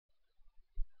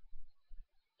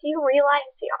Do you realize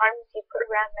the arms you put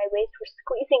around my waist were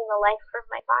squeezing the life from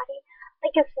my body?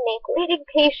 Like a snake waiting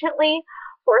patiently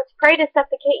for its prey to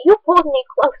suffocate, you pulled me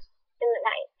close in the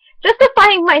night.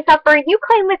 Justifying my suffering, you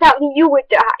claimed without me you would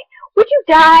die. Would you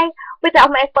die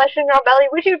without my flesh in your belly?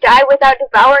 Would you die without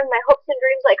devouring my hopes and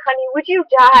dreams like honey? Would you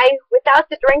die without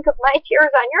the drink of my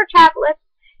tears on your chapped lips?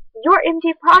 Your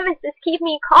empty promises keep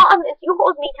me calm as you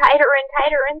hold me tighter and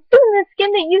tighter, and soon the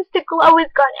skin that used to glow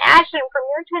is gone ashen from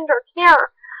your tender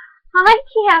care. I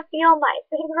can't feel my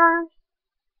fingers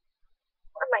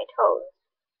or my toes.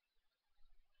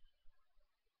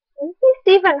 Does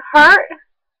this even hurt?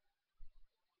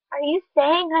 Are you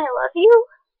saying I love you?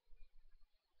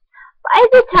 By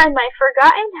the time I've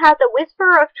forgotten how the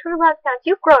whisperer of true love sounds,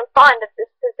 you've grown fond of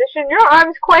this position. Your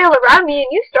arms coil around me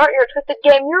and you start your twisted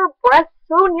game. Your breath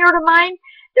so near to mine,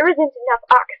 there isn't enough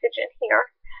oxygen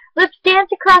here. Lips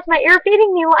dance across my ear,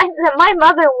 feeding me lines that my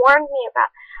mother warned me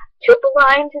about. Too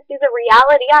blind to see the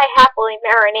reality, I happily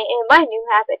marinate in my new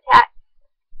habitat.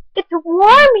 It's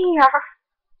warm here.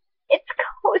 It's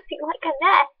cozy like a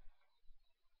nest.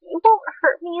 You won't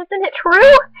hurt me, isn't it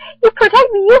true? You protect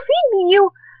me, you feed me,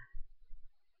 you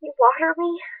water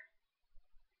me.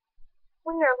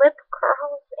 When your lip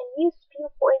curls and you spew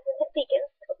poison, it begins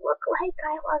to look like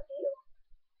I love you.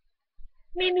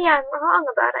 Maybe I'm wrong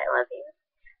about I love you.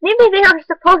 Maybe they are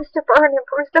supposed to burn and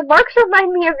bruise. The marks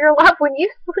remind me of your love when you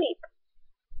sleep.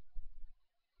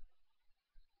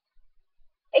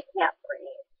 I can't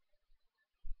breathe.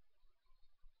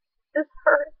 This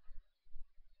hurts.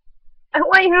 I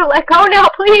want you to let go now,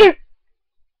 please.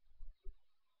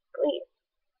 Please.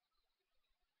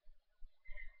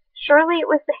 Surely it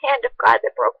was the hand of God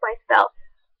that broke my spell.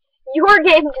 Your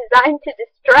game designed to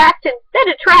distract instead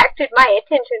attracted my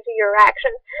attention to your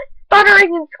actions.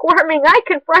 Sputtering and squirming, I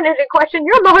confronted and questioned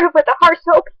your motive with a heart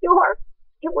so pure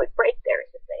it would break theirs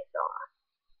if they saw.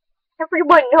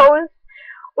 Everyone knows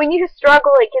when you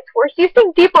struggle it gets worse. You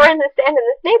sink deeper in the sand and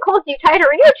the snake holds you tighter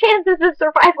and your chances of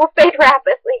survival fade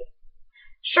rapidly.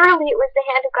 Surely it was the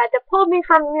hand of God that pulled me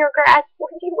from your grasp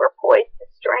when you were poised to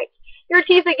strike. Your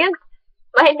teeth against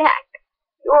my neck,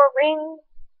 your ring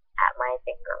at my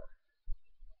finger.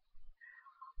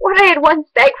 What I had once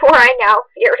begged for I now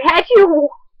feared. Had you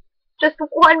just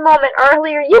one moment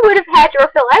earlier, you would have had your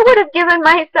fill. I would have given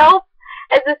myself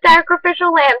as a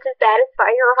sacrificial lamb to satisfy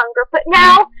your hunger. But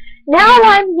now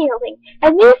I'm healing,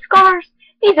 and these scars,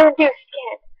 these are new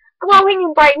skin. Glowing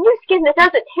and bright, new skin that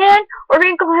doesn't tan or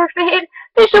wrinkle or fade.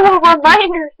 Visual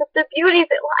reminders of the beauty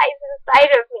that lies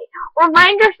inside of me.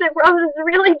 Reminders that roses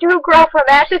really do grow from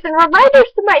ashes, and reminders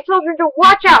to my children to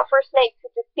watch out for snakes who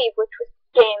deceive with twisted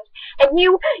games. And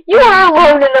you are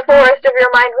alone in the forest of your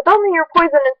mind, with only your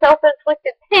poison and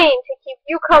self-inflicted pain to keep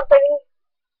you company.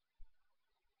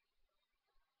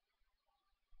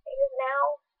 And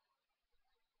now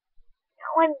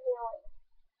I'm healing.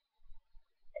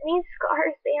 And these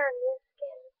scars, they are new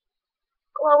skin.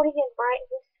 Glowing and bright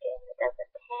new skin that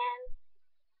doesn't tan,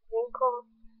 wrinkle,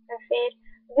 or fade.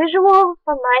 Visual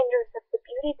reminders of the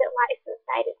beauty that lies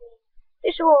inside of me.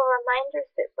 Visual reminders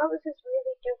that roses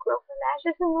really do grow from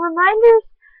ashes, and reminders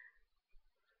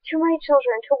to my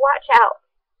children to watch out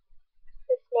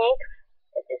for snakes